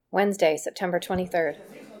Wednesday, September 23rd.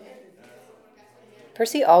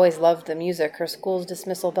 Percy always loved the music her school's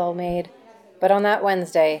dismissal bell made, but on that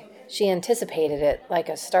Wednesday, she anticipated it like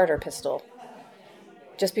a starter pistol.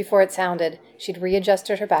 Just before it sounded, she'd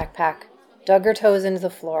readjusted her backpack, dug her toes into the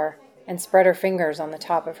floor, and spread her fingers on the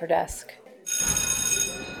top of her desk.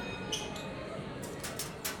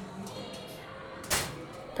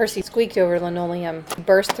 Percy squeaked over linoleum,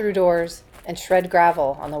 burst through doors, and shred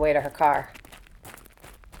gravel on the way to her car.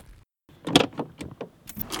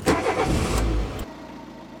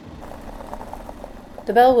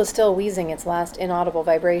 The bell was still wheezing its last inaudible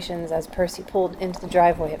vibrations as Percy pulled into the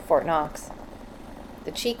driveway at Fort Knox.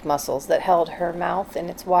 The cheek muscles that held her mouth in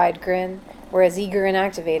its wide grin were as eager and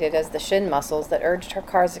activated as the shin muscles that urged her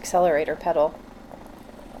car's accelerator pedal.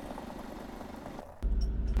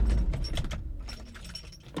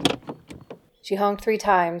 She honked 3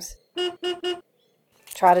 times,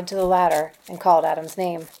 trotted to the ladder, and called Adam's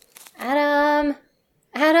name. "Adam!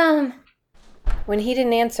 Adam!" When he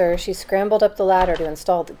didn't answer, she scrambled up the ladder to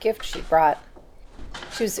install the gift she brought.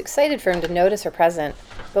 She was excited for him to notice her present,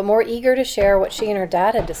 but more eager to share what she and her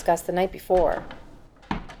dad had discussed the night before.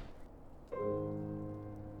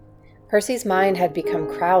 Percy's mind had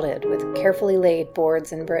become crowded with carefully laid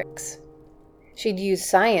boards and bricks. She'd used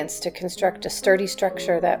science to construct a sturdy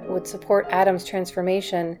structure that would support Adam's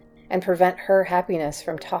transformation and prevent her happiness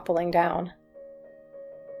from toppling down.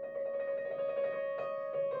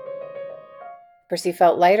 Percy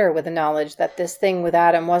felt lighter with the knowledge that this thing with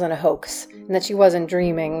Adam wasn't a hoax, and that she wasn't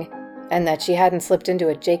dreaming, and that she hadn't slipped into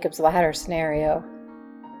a Jacob's Ladder scenario.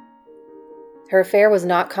 Her affair was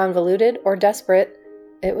not convoluted or desperate,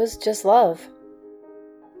 it was just love.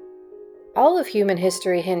 All of human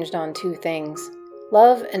history hinged on 2 things: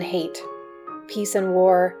 love and hate, peace and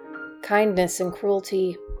war, kindness and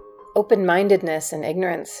cruelty, open-mindedness and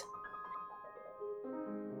ignorance.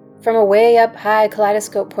 From a way up high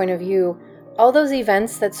kaleidoscope point of view, all those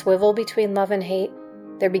events that swivel between love and hate,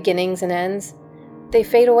 their beginnings and ends, they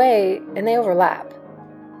fade away and they overlap.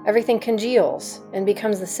 Everything congeals and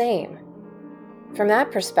becomes the same. From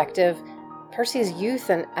that perspective, Percy's youth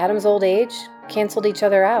and Adam's old age canceled each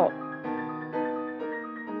other out.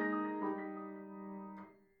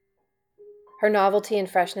 Her novelty and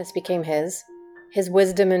freshness became his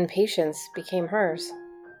wisdom and patience became hers.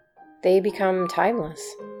 They become timeless.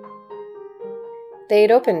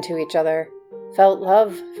 They'd opened to each other, felt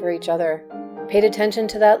love for each other, paid attention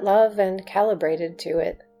to that love and calibrated to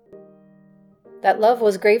it. That love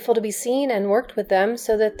was grateful to be seen and worked with them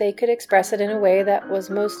so that they could express it in a way that was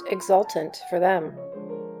most exultant for them.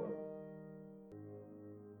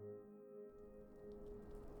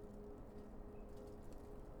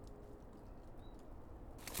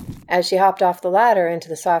 As she hopped off the ladder into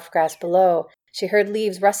the soft grass below, she heard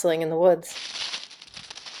leaves rustling in the woods.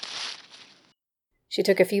 She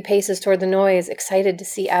took a few paces toward the noise, excited to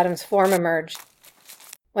see Adam's form emerge.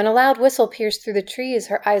 When a loud whistle pierced through the trees,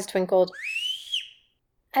 her eyes twinkled.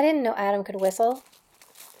 "I didn't know Adam could whistle."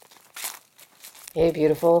 "Hey,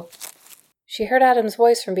 beautiful." She heard Adam's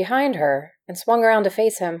voice from behind her and swung around to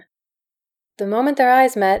face him. The moment their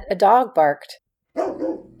eyes met, a dog barked.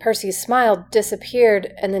 Percy's smile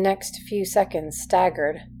disappeared, and the next few seconds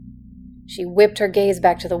staggered. She whipped her gaze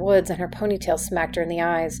back to the woods, and her ponytail smacked her in the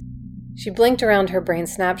eyes. She blinked around her brain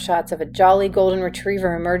snapshots of a jolly golden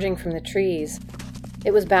retriever emerging from the trees.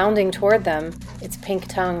 It was bounding toward them, its pink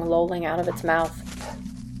tongue lolling out of its mouth.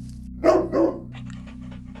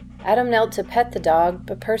 Adam knelt to pet the dog,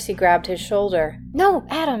 but Percy grabbed his shoulder. "No,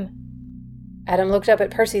 Adam!" Adam looked up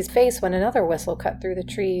at Percy's face when another whistle cut through the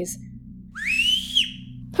trees.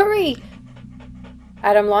 "Hurry!"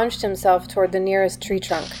 Adam launched himself toward the nearest tree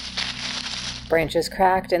trunk. Branches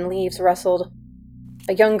cracked and leaves rustled.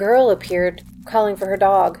 A young girl appeared, calling for her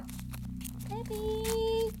dog.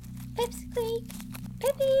 "Pippi! Pipsqueak!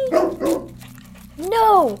 Pippi!"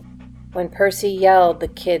 "No!" When Percy yelled, the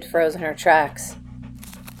kid froze in her tracks.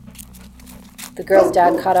 The girl's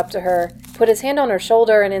dad caught up to her, put his hand on her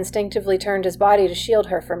shoulder, and instinctively turned his body to shield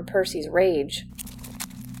her from Percy's rage.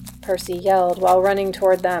 Percy yelled while running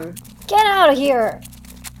toward them. "Get out of here!"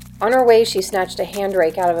 On her way, she snatched a hand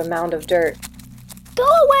rake out of a mound of dirt. "Go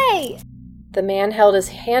away!" The man held his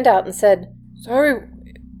hand out and said, "Sorry,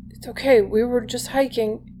 it's okay, we were just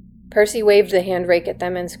hiking." Percy waved the hand rake at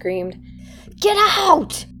them and screamed, "Get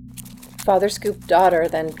out!" Father scooped daughter,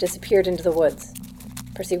 then disappeared into the woods.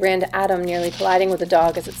 Percy ran to Adam, nearly colliding with the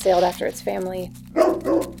dog as it sailed after its family.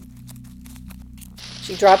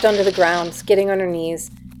 She dropped onto the ground, skidding on her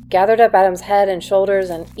knees, gathered up Adam's head and shoulders,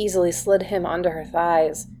 and easily slid him onto her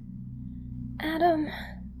thighs. "Adam.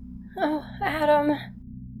 Oh, Adam."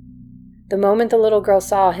 The moment the little girl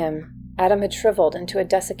saw him, Adam had shriveled into a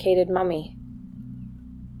desiccated mummy.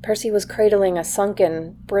 Percy was cradling a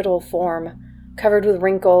sunken, brittle form, covered with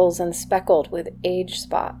wrinkles and speckled with age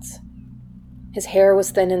spots. His hair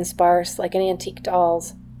was thin and sparse, like an antique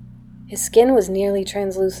doll's. His skin was nearly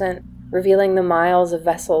translucent, revealing the miles of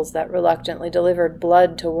vessels that reluctantly delivered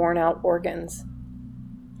blood to worn-out organs.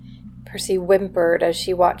 Percy whimpered as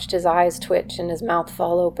she watched his eyes twitch and his mouth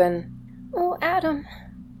fall open. "Oh, Adam.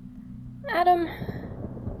 Adam."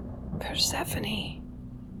 "Persephone.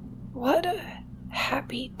 What a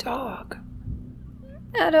happy dog."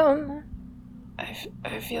 "Adam."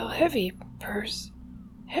 I feel heavy, Perse.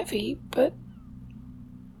 Heavy, but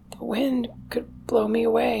the wind could blow me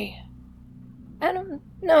away." "Adam,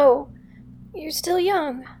 no. You're still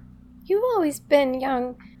young. You've always been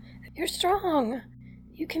young. You're strong.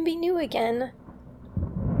 You can be new again.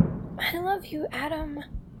 I love you, Adam."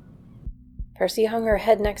 Percy hung her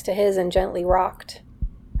head next to his and gently rocked.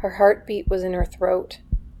 Her heartbeat was in her throat.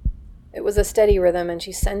 It was a steady rhythm, and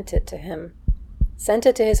she sent it to him. Sent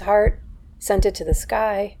it to his heart, sent it to the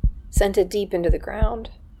sky, sent it deep into the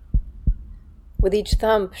ground. With each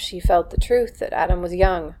thump, she felt the truth that Adam was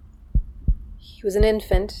young. He was an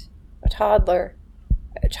infant, a toddler,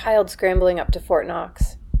 a child scrambling up to Fort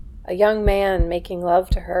Knox, a young man making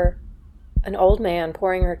love to her, an old man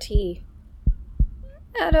pouring her tea.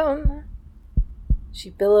 "Adam." She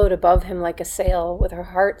billowed above him like a sail, with her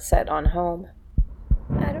heart set on home.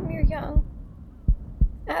 "Adam, you're young.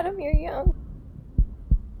 Adam, you're young.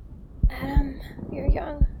 Adam, you're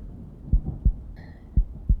young.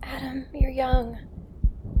 Adam, you're young."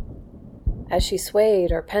 As she swayed,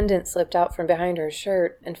 her pendant slipped out from behind her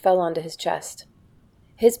shirt and fell onto his chest.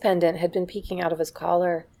 His pendant had been peeking out of his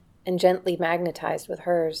collar and gently magnetized with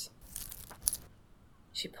hers.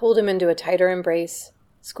 She pulled him into a tighter embrace,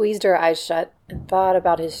 squeezed her eyes shut, and thought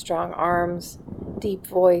about his strong arms, deep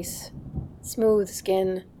voice, smooth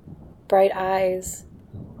skin, bright eyes,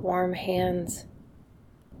 warm hands.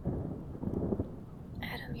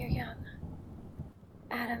 "Adam, you're young.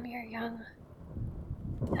 Adam, you're young.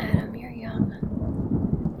 Adam, you're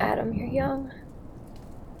young. Adam, you're young.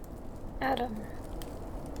 Adam,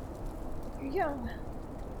 you're young.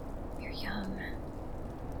 You're young.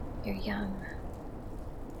 You're young.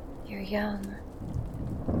 You're young.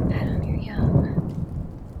 Adam, you're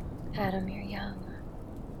young. Adam, you're young.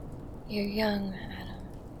 You're young, Adam.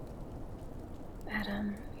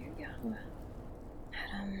 Adam, you're young.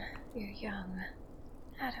 Adam, you're young.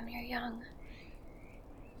 Adam, you're young."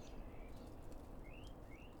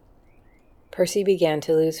 Percy began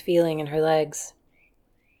to lose feeling in her legs.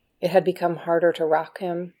 It had become harder to rock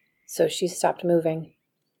him, so she stopped moving.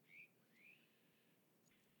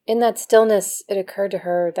 In that stillness, it occurred to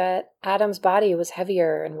her that Adam's body was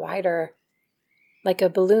heavier and wider, like a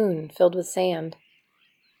balloon filled with sand.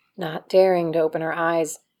 Not daring to open her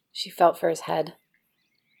eyes, she felt for his head.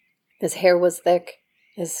 His hair was thick,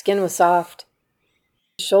 his skin was soft,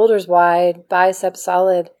 his shoulders wide, biceps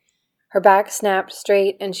solid. Her back snapped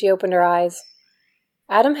straight, and she opened her eyes.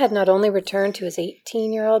 Adam had not only returned to his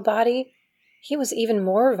 18-year-old body, he was even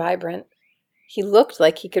more vibrant. He looked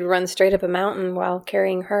like he could run straight up a mountain while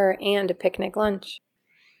carrying her and a picnic lunch.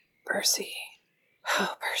 "Percy.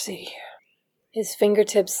 Oh, Percy." His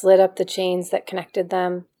fingertips slid up the chains that connected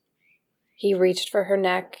them. He reached for her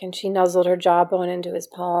neck, and she nuzzled her jawbone into his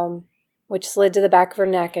palm, which slid to the back of her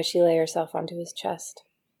neck as she lay herself onto his chest.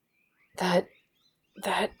 That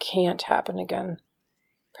can't happen again."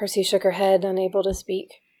 Percy shook her head, unable to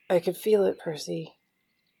speak. "I could feel it, Percy.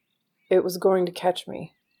 It was going to catch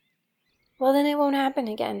me." "Well, then it won't happen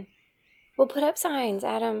again. We'll put up signs,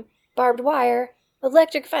 Adam. Barbed wire,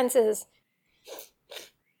 electric fences."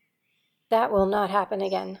 "That will not happen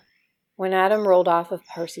again." When Adam rolled off of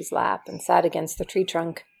Percy's lap and sat against the tree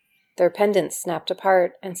trunk, their pendants snapped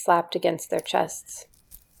apart and slapped against their chests.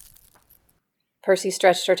 Percy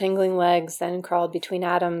stretched her tingling legs, then crawled between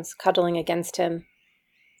Adam's, cuddling against him,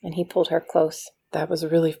 and he pulled her close. "That was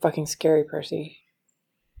really fucking scary, Percy."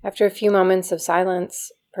 After a few moments of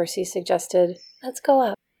silence, Percy suggested, "Let's go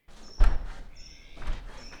up."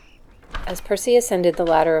 As Percy ascended the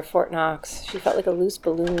ladder of Fort Knox, she felt like a loose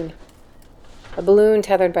balloon. A balloon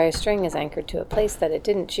tethered by a string is anchored to a place that it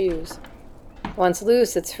didn't choose. Once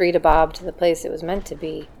loose, it's free to bob to the place it was meant to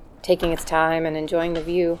be, taking its time and enjoying the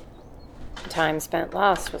view. The time spent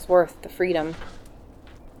lost was worth the freedom.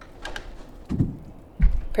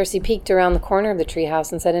 Percy peeked around the corner of the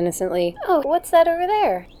treehouse and said innocently, "Oh, what's that over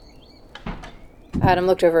there?" Adam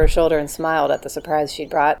looked over her shoulder and smiled at the surprise she'd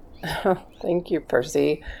brought. "Oh, thank you,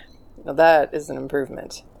 Percy. Well, that is an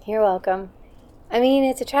improvement." "You're welcome." I mean,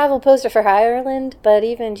 it's a travel poster for Ireland, but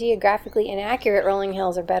even geographically inaccurate rolling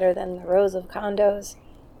hills are better than the rows of condos.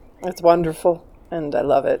 It's wonderful, and I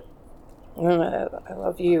love it. And I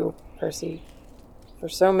love you, Percy, for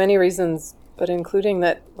so many reasons, but including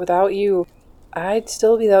that without you, I'd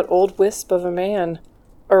still be that old wisp of a man.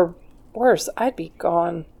 Or worse, I'd be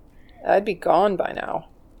gone. I'd be gone by now.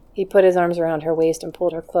 He put his arms around her waist and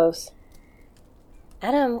pulled her close.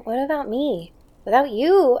 Adam, what about me? Without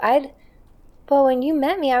you, Well, when you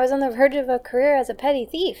met me, I was on the verge of a career as a petty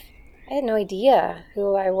thief. I had no idea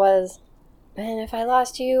who I was. And if I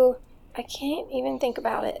lost you, I can't even think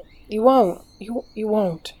about it. You won't. You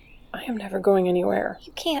won't. I am never going anywhere.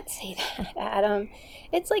 You can't say that, Adam.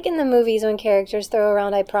 It's like in the movies when characters throw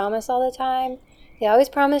around "I promise" all the time. They always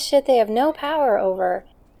promise shit they have no power over.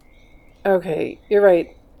 Okay, you're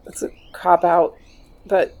right. It's a cop-out.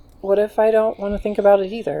 But what if I don't want to think about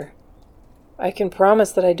it either? I can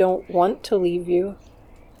promise that I don't want to leave you,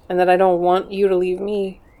 and that I don't want you to leave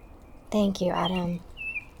me. Thank you, Adam.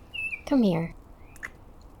 Come here.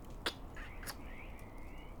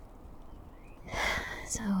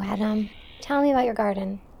 So, Adam, tell me about your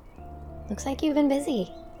garden. Looks like you've been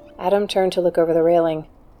busy. Adam turned to look over the railing.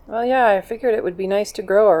 Well, yeah, I figured it would be nice to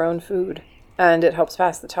grow our own food, and it helps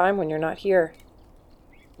pass the time when you're not here.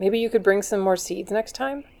 Maybe you could bring some more seeds next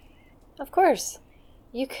time? Of course.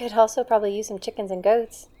 You could also probably use some chickens and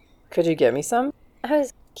goats. Could you get me some? I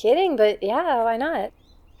was kidding, but yeah, why not?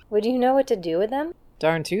 Would you know what to do with them?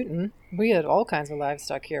 Darn tootin'. We had all kinds of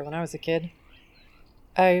livestock here when I was a kid.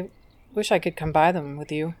 I wish I could come by them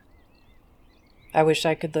with you. I wish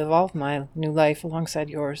I could live all of my new life alongside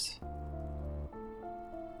yours.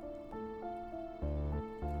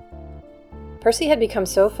 Percy had become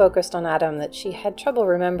so focused on Adam that she had trouble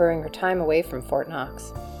remembering her time away from Fort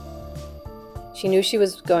Knox. She knew she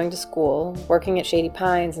was going to school, working at Shady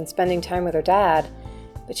Pines, and spending time with her dad,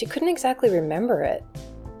 but she couldn't exactly remember it.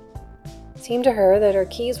 It seemed to her that her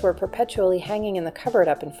keys were perpetually hanging in the cupboard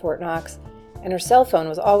up in Fort Knox, and her cell phone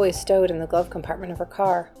was always stowed in the glove compartment of her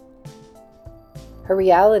car. Her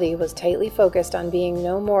reality was tightly focused on being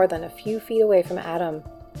no more than a few feet away from Adam,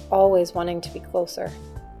 always wanting to be closer.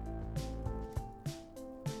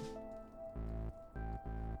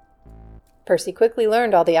 Percy quickly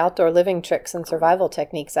learned all the outdoor living tricks and survival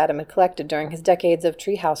techniques Adam had collected during his decades of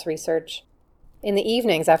treehouse research. In the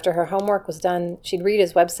evenings, after her homework was done, she'd read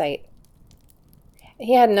his website.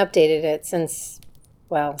 He hadn't updated it since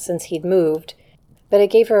he'd moved, but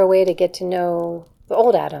it gave her a way to get to know the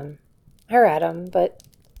old Adam, her Adam, but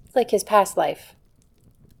like his past life.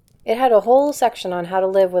 It had a whole section on how to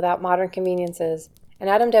live without modern conveniences, and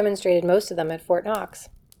Adam demonstrated most of them at Fort Knox.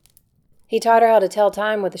 He taught her how to tell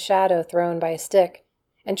time with a shadow thrown by a stick,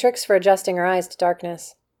 and tricks for adjusting her eyes to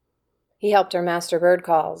darkness. He helped her master bird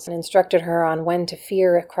calls and instructed her on when to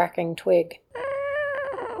fear a cracking twig.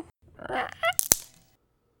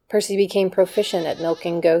 Percy became proficient at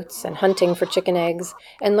milking goats and hunting for chicken eggs,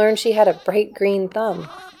 and learned she had a bright green thumb.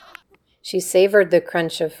 She savored the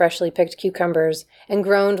crunch of freshly picked cucumbers and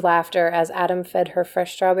groaned laughter as Adam fed her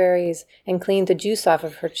fresh strawberries and cleaned the juice off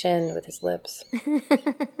of her chin with his lips.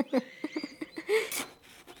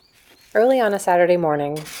 Early on a Saturday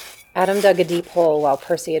morning, Adam dug a deep hole while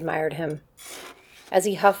Percy admired him. As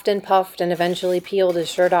he huffed and puffed and eventually peeled his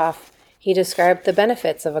shirt off, he described the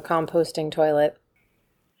benefits of a composting toilet.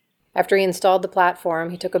 After he installed the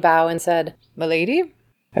platform, he took a bow and said, "Milady,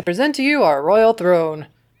 I present to you our royal throne.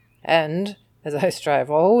 And, as I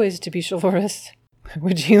strive always to be chivalrous,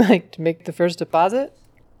 would you like to make the first deposit?"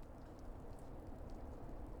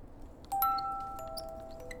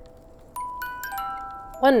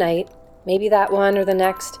 One night, maybe that one or the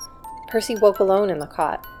next, Percy woke alone in the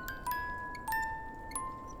cot.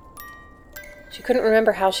 She couldn't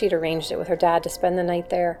remember how she'd arranged it with her dad to spend the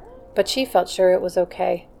night there, but she felt sure it was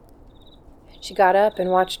okay. She got up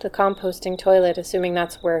and watched the composting toilet, assuming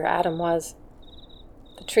that's where Adam was.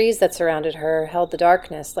 The trees that surrounded her held the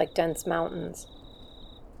darkness like dense mountains.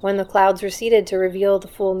 When the clouds receded to reveal the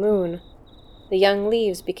full moon, the young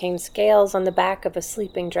leaves became scales on the back of a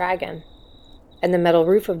sleeping dragon, and the metal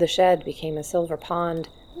roof of the shed became a silver pond.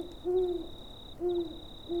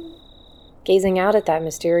 Gazing out at that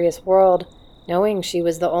mysterious world, knowing she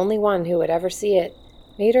was the only one who would ever see it,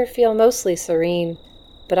 made her feel mostly serene,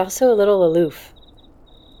 but also a little aloof.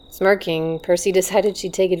 Smirking, Percy decided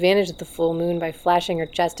she'd take advantage of the full moon by flashing her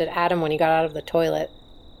chest at Adam when he got out of the toilet.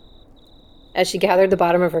 As she gathered the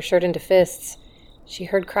bottom of her shirt into fists, she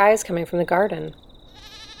heard cries coming from the garden.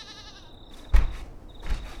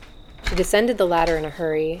 She descended the ladder in a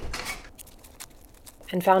hurry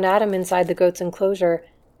and found Adam inside the goat's enclosure,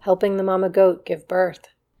 helping the mama goat give birth.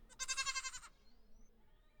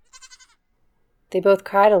 They both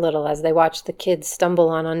cried a little as they watched the kids stumble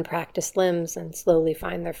on unpracticed limbs and slowly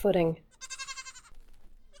find their footing.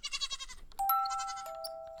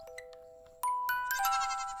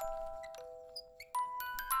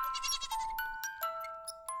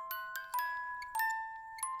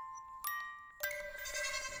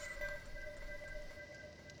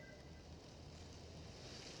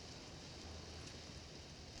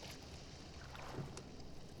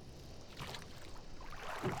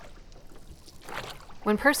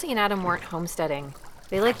 When Percy and Adam weren't homesteading,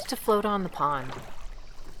 they liked to float on the pond.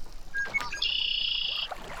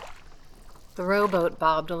 The rowboat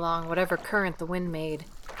bobbed along whatever current the wind made,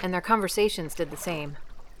 and their conversations did the same.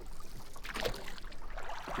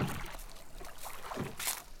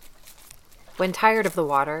 When tired of the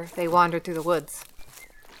water, they wandered through the woods.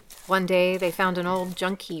 One day, they found an old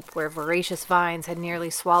junk heap where voracious vines had nearly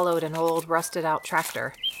swallowed an old, rusted-out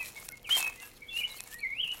tractor.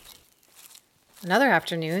 Another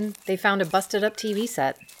afternoon, they found a busted-up TV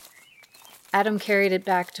set. Adam carried it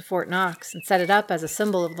back to Fort Knox and set it up as a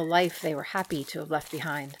symbol of the life they were happy to have left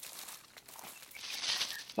behind.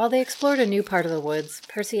 While they explored a new part of the woods,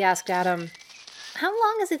 Percy asked Adam, "How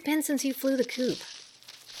long has it been since you flew the coop?"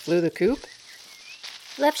 Flew the coop?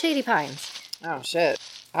 Left Shady Pines. Oh, shit.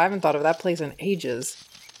 I haven't thought of that place in ages.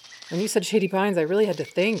 When you said Shady Pines, I really had to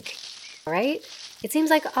think. Right? It seems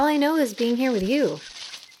like all I know is being here with you.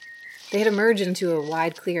 They had emerged into a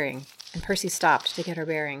wide clearing, and Percy stopped to get her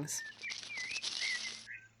bearings.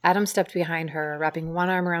 Adam stepped behind her, wrapping one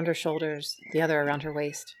arm around her shoulders, the other around her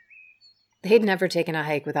waist. They'd never taken a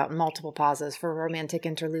hike without multiple pauses for romantic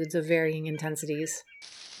interludes of varying intensities.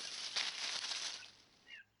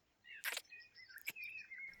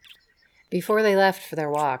 Before they left for their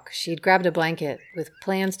walk, she'd grabbed a blanket with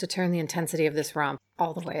plans to turn the intensity of this romp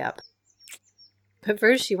all the way up. But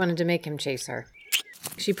first, she wanted to make him chase her.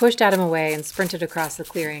 She pushed Adam away and sprinted across the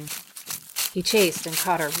clearing. He chased and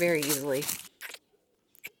caught her very easily.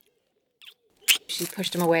 She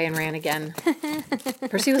pushed him away and ran again.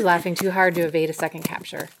 Percy was laughing too hard to evade a second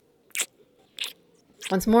capture.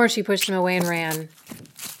 Once more, she pushed him away and ran.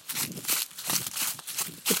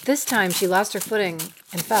 But this time, she lost her footing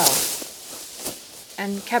and fell.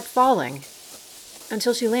 And kept falling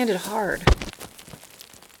until she landed hard.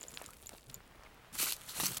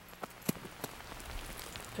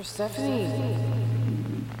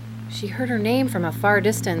 Persephone. She heard her name from a far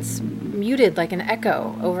distance, muted like an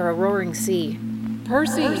echo over a roaring sea.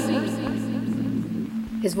 Percy!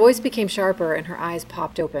 His voice became sharper and her eyes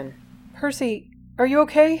popped open. Percy, are you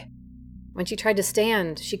okay? When she tried to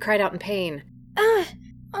stand, she cried out in pain.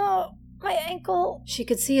 Oh, my ankle. She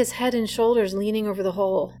could see his head and shoulders leaning over the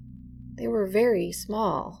hole. They were very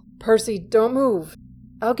small. Percy, don't move.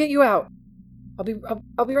 I'll get you out.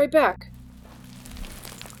 I'll be right back.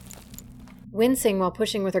 Wincing while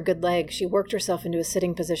pushing with her good leg, she worked herself into a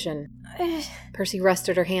sitting position. Percy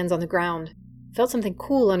rested her hands on the ground, felt something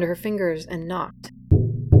cool under her fingers, and knocked.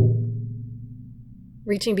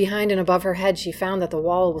 Reaching behind and above her head, she found that the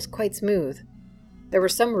wall was quite smooth. There were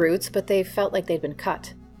some roots, but they felt like they'd been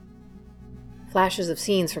cut. Flashes of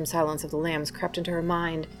scenes from Silence of the Lambs crept into her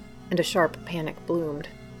mind, and a sharp panic bloomed.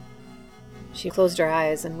 She closed her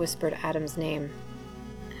eyes and whispered Adam's name.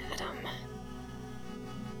 Adam.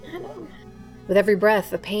 Adam. With every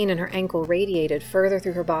breath, the pain in her ankle radiated further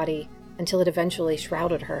through her body until it eventually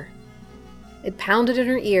shrouded her. It pounded in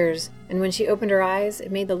her ears, and when she opened her eyes,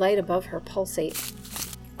 it made the light above her pulsate.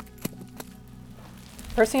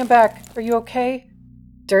 Percy, I'm back. Are you okay?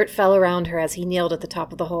 Dirt fell around her as he kneeled at the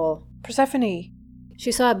top of the hole. Persephone!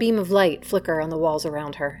 She saw a beam of light flicker on the walls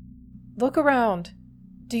around her. Look around.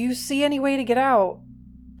 Do you see any way to get out?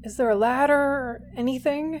 Is there a ladder or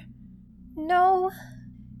anything? No.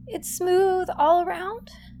 It's smooth all around.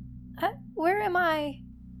 Where am I?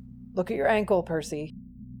 Look at your ankle, Percy.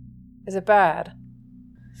 Is it bad?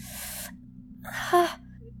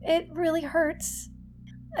 It really hurts.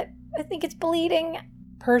 I think it's bleeding.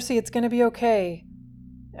 Percy, it's gonna be okay.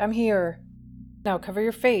 I'm here. Now cover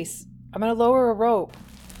your face. I'm gonna lower a rope.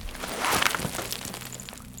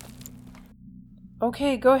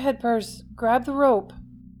 Okay, go ahead, Perce. Grab the rope.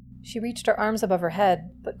 She reached her arms above her head,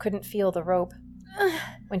 but couldn't feel the rope.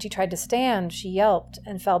 When she tried to stand, she yelped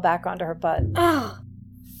and fell back onto her butt. Oh,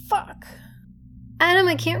 Fuck. Adam,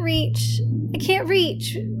 I can't reach. I can't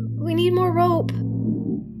reach. We need more rope.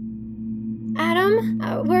 Adam,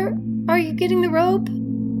 where are you getting the rope?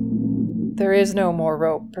 There is no more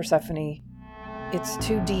rope, Persephone. It's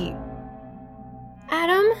too deep.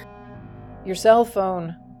 Adam? Your cell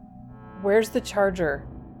phone. Where's the charger?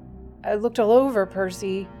 I looked all over,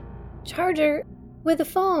 Percy. Charger with a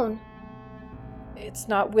phone. It's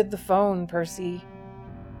not with the phone, Percy.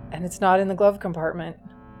 And it's not in the glove compartment.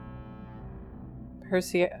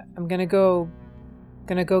 Percy, I'm gonna go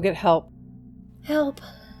get help. Help.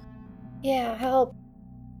 Yeah, help.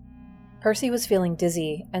 Percy was feeling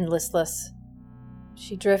dizzy and listless.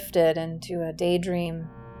 She drifted into a daydream,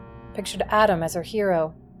 pictured Adam as her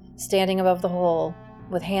hero, standing above the hole,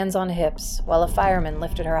 with hands on hips, while a fireman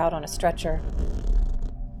lifted her out on a stretcher.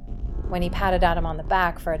 When he patted Adam on the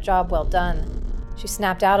back for a job well done, she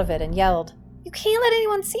snapped out of it and yelled, "You can't let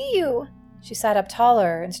anyone see you!" She sat up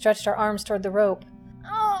taller and stretched her arms toward the rope.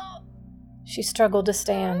 Oh! She struggled to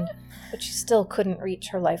stand, but she still couldn't reach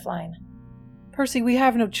her lifeline. Percy, we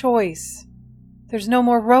have no choice. There's no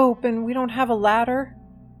more rope, and we don't have a ladder.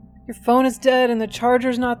 Your phone is dead, and the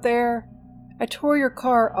charger's not there. I tore your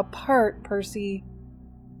car apart, Percy.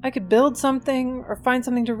 I could build something or find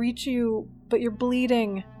something to reach you, but you're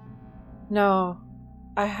bleeding. No,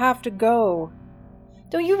 I have to go.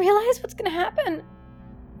 Don't you realize what's going to happen?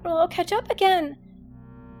 We'll all catch up again.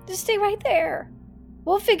 Just stay right there.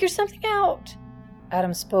 We'll figure something out.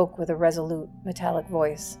 Adam spoke with a resolute, metallic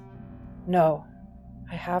voice. No,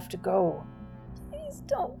 I have to go. Please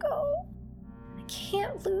don't go. I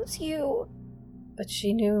can't lose you. But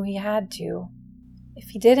she knew he had to. If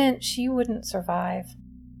he didn't, she wouldn't survive.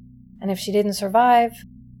 And if she didn't survive,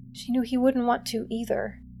 she knew he wouldn't want to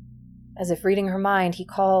either. As if reading her mind, he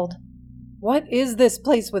called, "What is this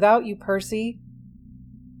place without you, Percy?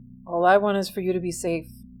 All I want is for you to be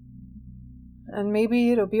safe. And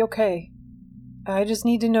maybe it'll be okay. I just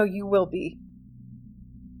need to know you will be."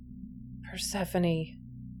 Persephone,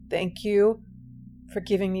 thank you for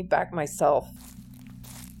giving me back myself.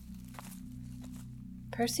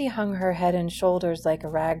 Percy hung her head and shoulders like a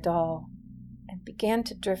rag doll and began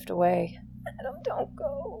to drift away. Adam, don't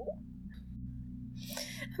go.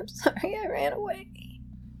 I'm sorry I ran away.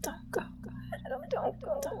 Don't go. Adam, don't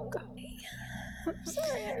go. Don't go. I'm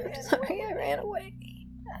sorry I ran away.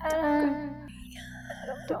 Adam,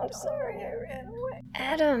 don't. Sorry I ran away.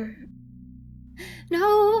 Adam.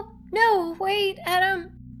 No, wait,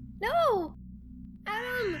 Adam. No.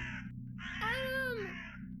 Adam.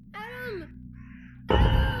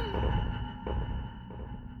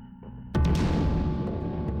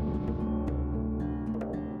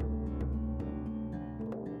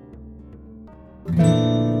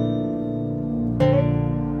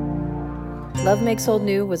 Love Makes Old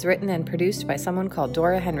New was written and produced by someone called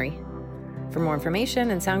Dora Henry. For more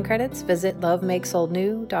information and sound credits, visit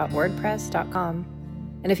lovemakesoldnew.wordpress.com.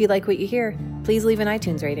 And if you like what you hear, please leave an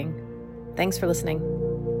iTunes rating. Thanks for listening.